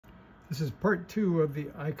This is part 2 of the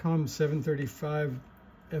Icom 735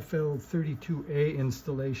 FL-32A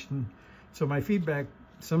installation. So my feedback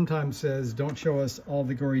sometimes says, don't show us all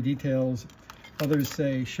the gory details. Others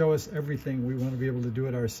say, show us everything. We want to be able to do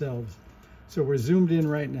it ourselves. So we're zoomed in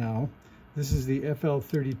right now. This is the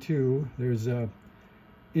FL-32. There's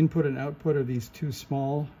input and output of these two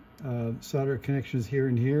small solder connections here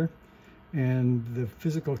and here. And the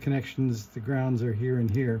physical connections, the grounds are here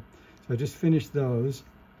and here. So I just finished those.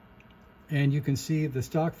 And you can see the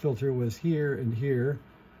stock filter was here and here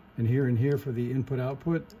and here and here for the input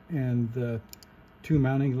output, and the two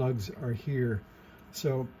mounting lugs are here.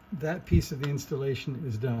 So that piece of the installation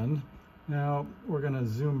is done. Now we're going to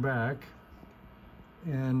zoom back,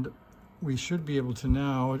 and we should be able to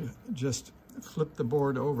now just flip the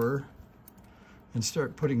board over and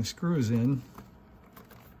start putting screws in.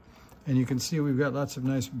 And you can see we've got lots of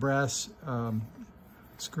nice brass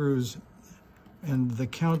screws. And the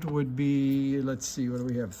count would be, let's see, what do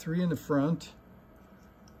we have? 3 in the front,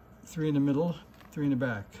 3 in the middle, 3 in the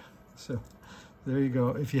back. So there you go.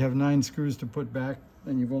 If you have 9 screws to put back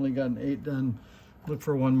and you've only gotten 8 done, look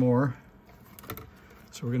for 1 more.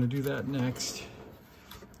 So we're going to do that next.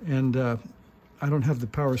 And I don't have the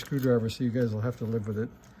power screwdriver, so you guys will have to live with it.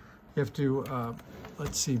 You have to,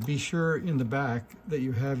 let's see, be sure in the back that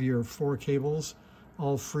you have your 4 cables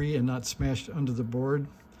all free and not smashed under the board,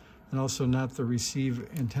 and also not the receive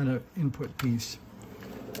antenna input piece.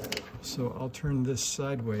 So I'll turn this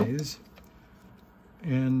sideways.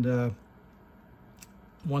 And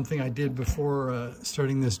one thing I did before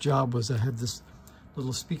starting this job was I had this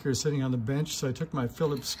little speaker sitting on the bench, so I took my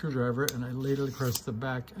Phillips screwdriver and I laid it across the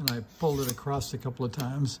back and I pulled it across a couple of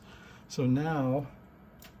times. So now,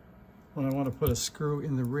 when I want to put a screw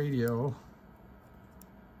in the radio,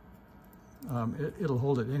 it'll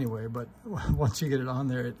hold it anyway, but once you get it on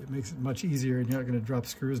there, it makes it much easier, and you're not going to drop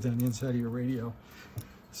screws down the inside of your radio.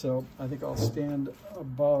 So I think I'll stand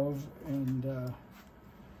above and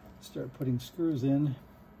start putting screws in.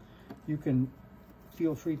 You can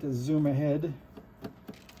feel free to zoom ahead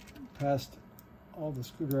past all the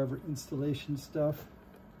screwdriver installation stuff.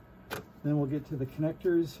 Then we'll get to the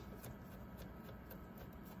connectors,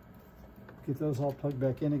 get those all plugged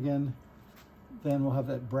back in again. Then we'll have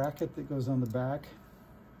that bracket that goes on the back.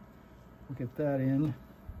 We'll get that in.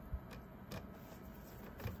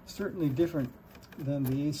 Certainly different than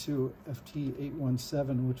the Yaesu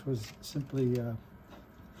FT817, which was simply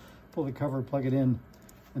pull the cover, plug it in,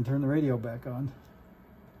 and turn the radio back on.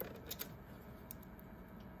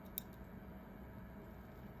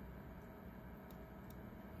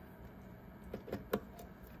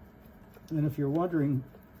 And if you're wondering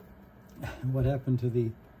what happened to the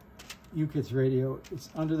UKITS radio, it's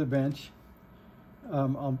under the bench.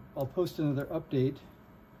 I'll post another update.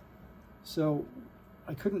 So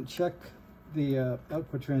I couldn't check the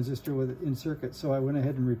output transistor with it in circuit, so I went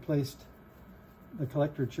ahead and replaced the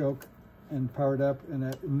collector choke and powered up, and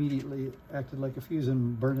that immediately acted like a fuse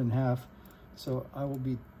and burned in half. So I will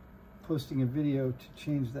be posting a video to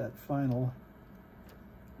change that final,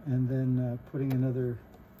 and then putting another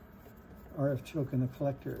RF choke in the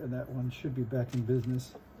collector, and that one should be back in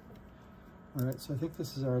business. All right, so I think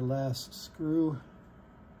this is our last screw.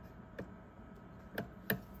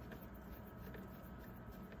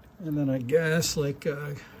 And then I guess, like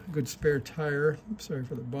a good spare tire, sorry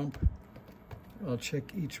for the bump, I'll check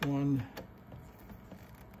each one,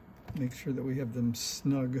 make sure that we have them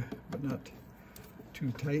snug, but not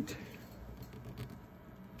too tight.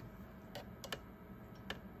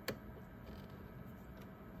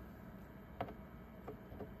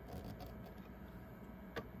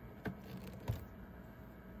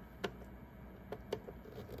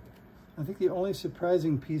 I think the only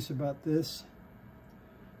surprising piece about this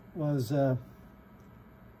was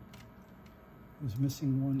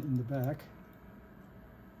missing one in the back.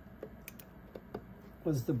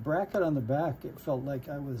 Was the bracket on the back. It felt like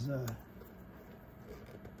I was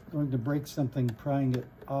going to break something prying it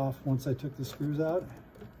off once I took the screws out.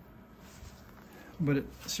 But it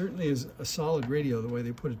certainly is a solid radio the way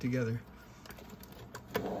they put it together.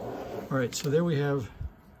 All right, so there we have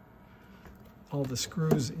all the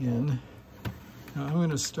screws in. Now I'm going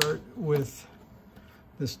to start with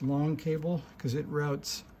this long cable because it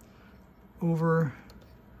routes over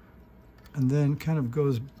and then kind of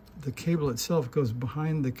goes, the cable itself goes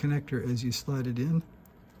behind the connector as you slide it in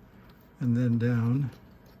and then down.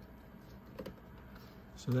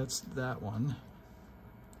 So that's that one.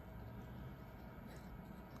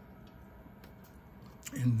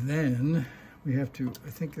 And then we have to, I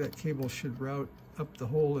think that cable should route up the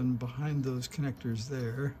hole and behind those connectors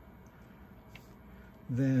there.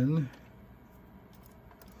 Then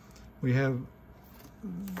We have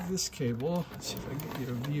this cable. Let's see if I can get you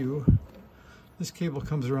a view. This cable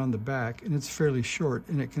comes around the back, and it's fairly short,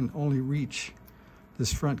 and it can only reach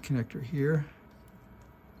this front connector here.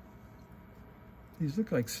 These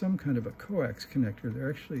look like some kind of a coax connector. They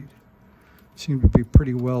actually seem to be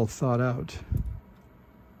pretty well thought out.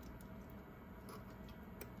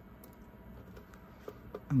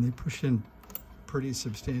 And they push in pretty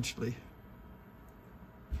substantially.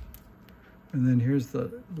 And then here's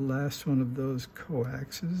the last one of those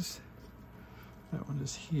coaxes. That one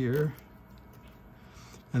is here.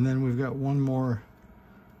 And then we've got one more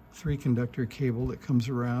 3-conductor cable that comes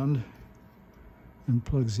around and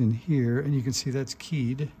plugs in here. And you can see that's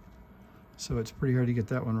keyed, so it's pretty hard to get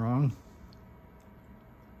that one wrong.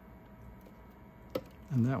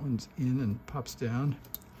 And that one's in and pops down.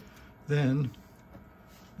 Then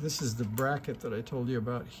this is the bracket that I told you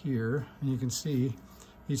about here. And you can see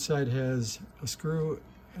each side has a screw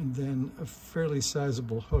and then a fairly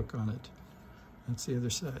sizable hook on it. That's the other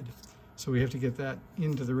side. So we have to get that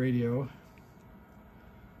into the radio.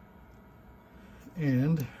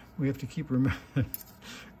 And we have to keep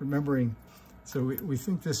remembering. So we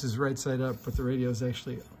think this is right side up, but the radio is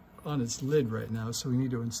actually on its lid right now. So we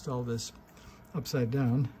need to install this upside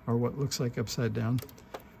down, or what looks like upside down.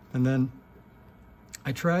 And then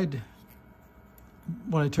I tried,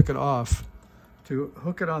 when I took it off, to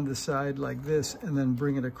hook it on the side like this and then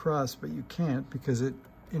bring it across, but you can't because it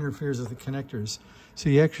interferes with the connectors. So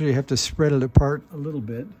you actually have to spread it apart a little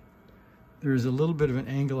bit. There's a little bit of an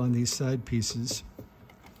angle on these side pieces.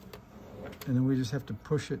 And then we just have to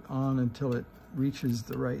push it on until it reaches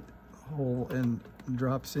the right hole and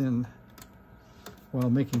drops in, while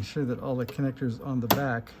making sure that all the connectors on the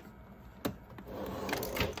back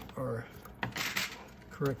are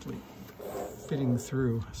correctly fitting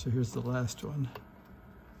through. So here's the last one.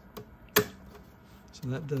 So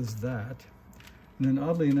that does that. And then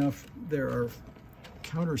oddly enough, there are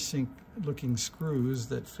countersink looking screws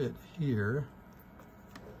that fit here.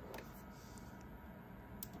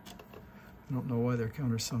 I don't know why they're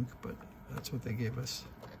countersunk, but that's what they gave us.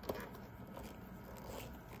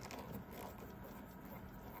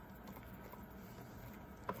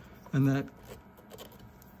 And that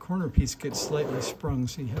corner piece gets slightly sprung,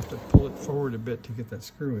 so you have to pull it forward a bit to get that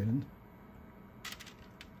screw in.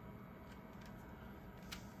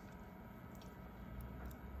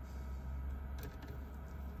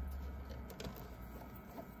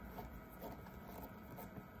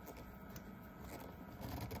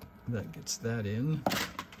 That gets that in.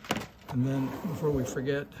 And then before we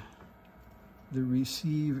forget, the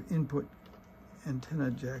receive input antenna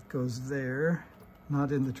jack goes there,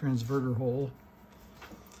 not in the transverter hole.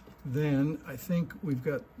 Then I think we've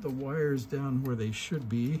got the wires down where they should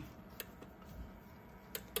be.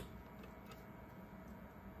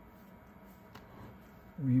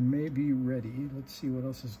 We may be ready. Let's see what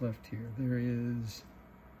else is left here. There is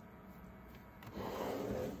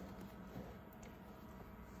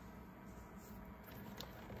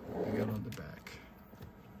we got on the back.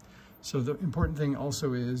 So the important thing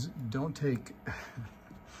also is don't take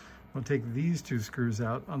these two screws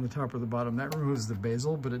out on the top or the bottom. That removes the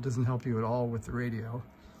bezel, but it doesn't help you at all with the radio.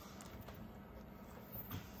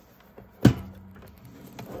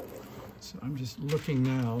 So I'm just looking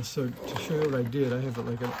now. So to show you what I did, I have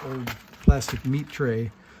like an old plastic meat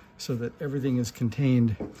tray so that everything is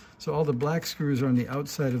contained. So all the black screws are on the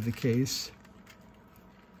outside of the case.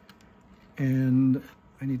 And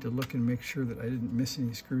I need to look and make sure that I didn't miss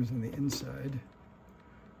any screws on the inside.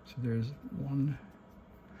 So there's 1,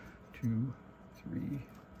 2, 3.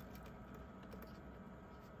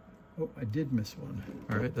 Oh, I did miss one.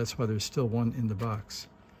 All right, that's why there's still one in the box.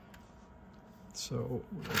 So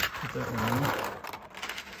we'll put that one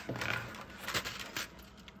in.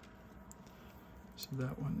 So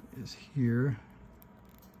that one is here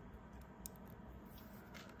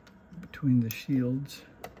between the shields.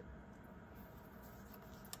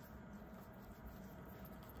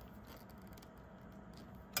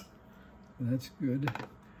 That's good.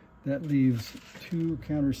 That leaves 2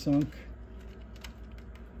 countersunk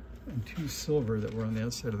and 2 silver that were on the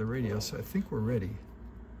outside of the radio. So I think we're ready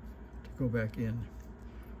to go back in.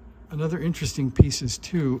 Another interesting piece is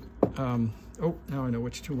too, oh, now I know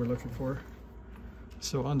which 2 we're looking for.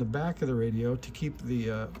 So on the back of the radio, to keep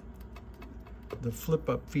the flip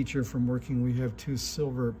up feature from working, we have 2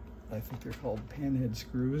 silver, I think they're called panhead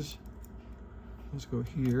screws. Let's go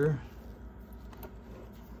here.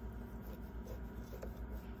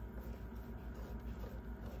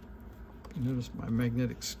 Notice my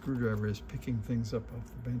magnetic screwdriver is picking things up off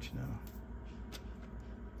the bench now.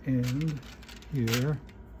 And here.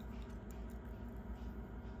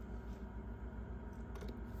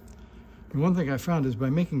 And one thing I found is by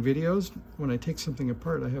making videos, when I take something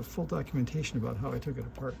apart, I have full documentation about how I took it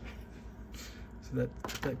apart. So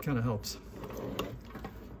that kind of helps.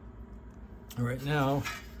 All right, now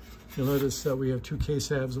you'll notice that we have two case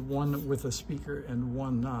halves, one with a speaker and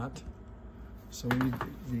one not. So we need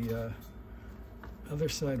the other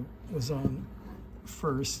side was on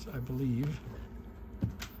first, I believe.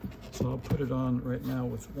 So I'll put it on right now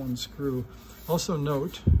with one screw. Also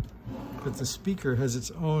note that the speaker has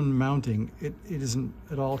its own mounting. It isn't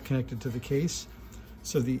at all connected to the case.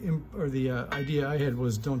 So the idea I had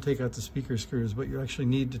was don't take out the speaker screws, but you actually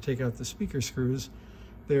need to take out the speaker screws.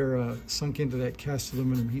 They're sunk into that cast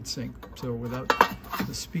aluminum heatsink. So without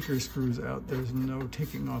the speaker screws out, there's no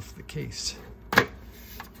taking off the case.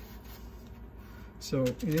 So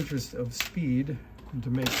in interest of speed, and to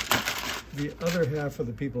make the other half of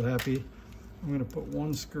the people happy, I'm going to put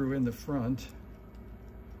one screw in the front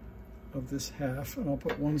of this half, and I'll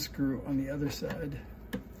put one screw on the other side.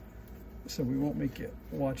 So we won't make it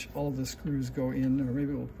watch all the screws go in, or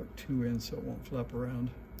maybe we'll put two in so it won't flap around.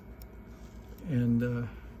 And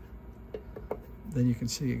then you can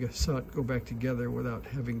see you saw it go back together without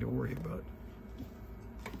having to worry about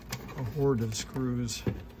a horde of screws.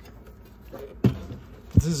 But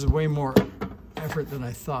this is way more effort than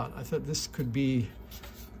I thought. I thought this could be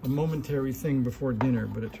a momentary thing before dinner,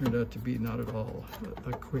 but it turned out to be not at all.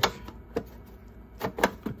 A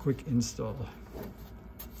quick install.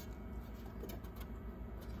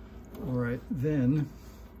 All right, then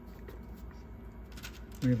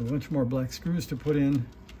we have a bunch more black screws to put in,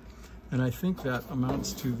 and I think that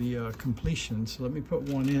amounts to the completion. So let me put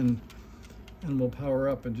one in, and we'll power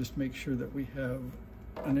up and just make sure that we have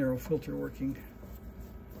an aero filter working.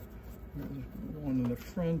 There's one in the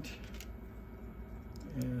front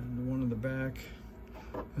and one in the back.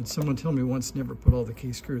 And someone told me once, never put all the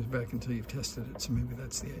case screws back until you've tested it. So maybe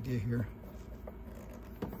that's the idea here.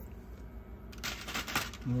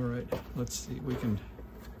 All right, let's see. We can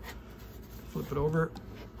flip it over.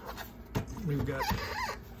 We've got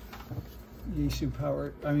Yaesu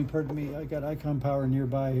power. Pardon me. I got Icom power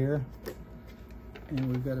nearby here. And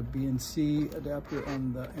we've got a BNC adapter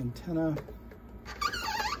on the antenna.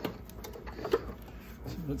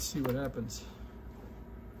 So let's see what happens.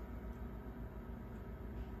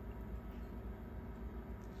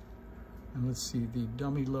 And let's see, the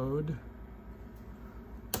dummy load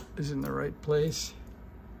is in the right place.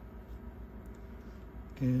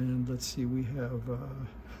 And let's see, we have,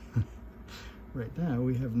 right now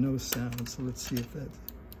we have no sound. So let's see if that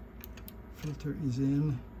filter is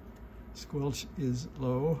in. Squelch is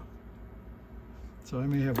low. So I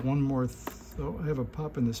may have one more, I have a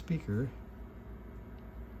pop in the speaker.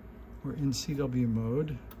 We're in CW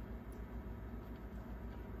mode.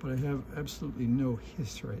 But I have absolutely no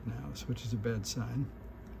hiss right now, which is a bad sign.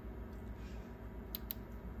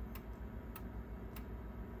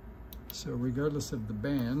 So regardless of the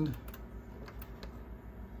band,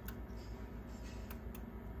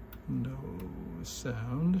 no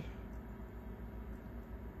sound.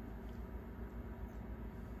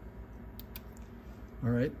 All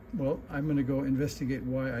right, well, I'm gonna go investigate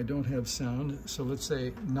why I don't have sound. So let's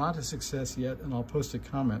say not a success yet, and I'll post a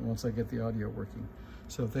comment once I get the audio working.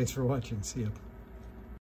 So thanks for watching, see ya.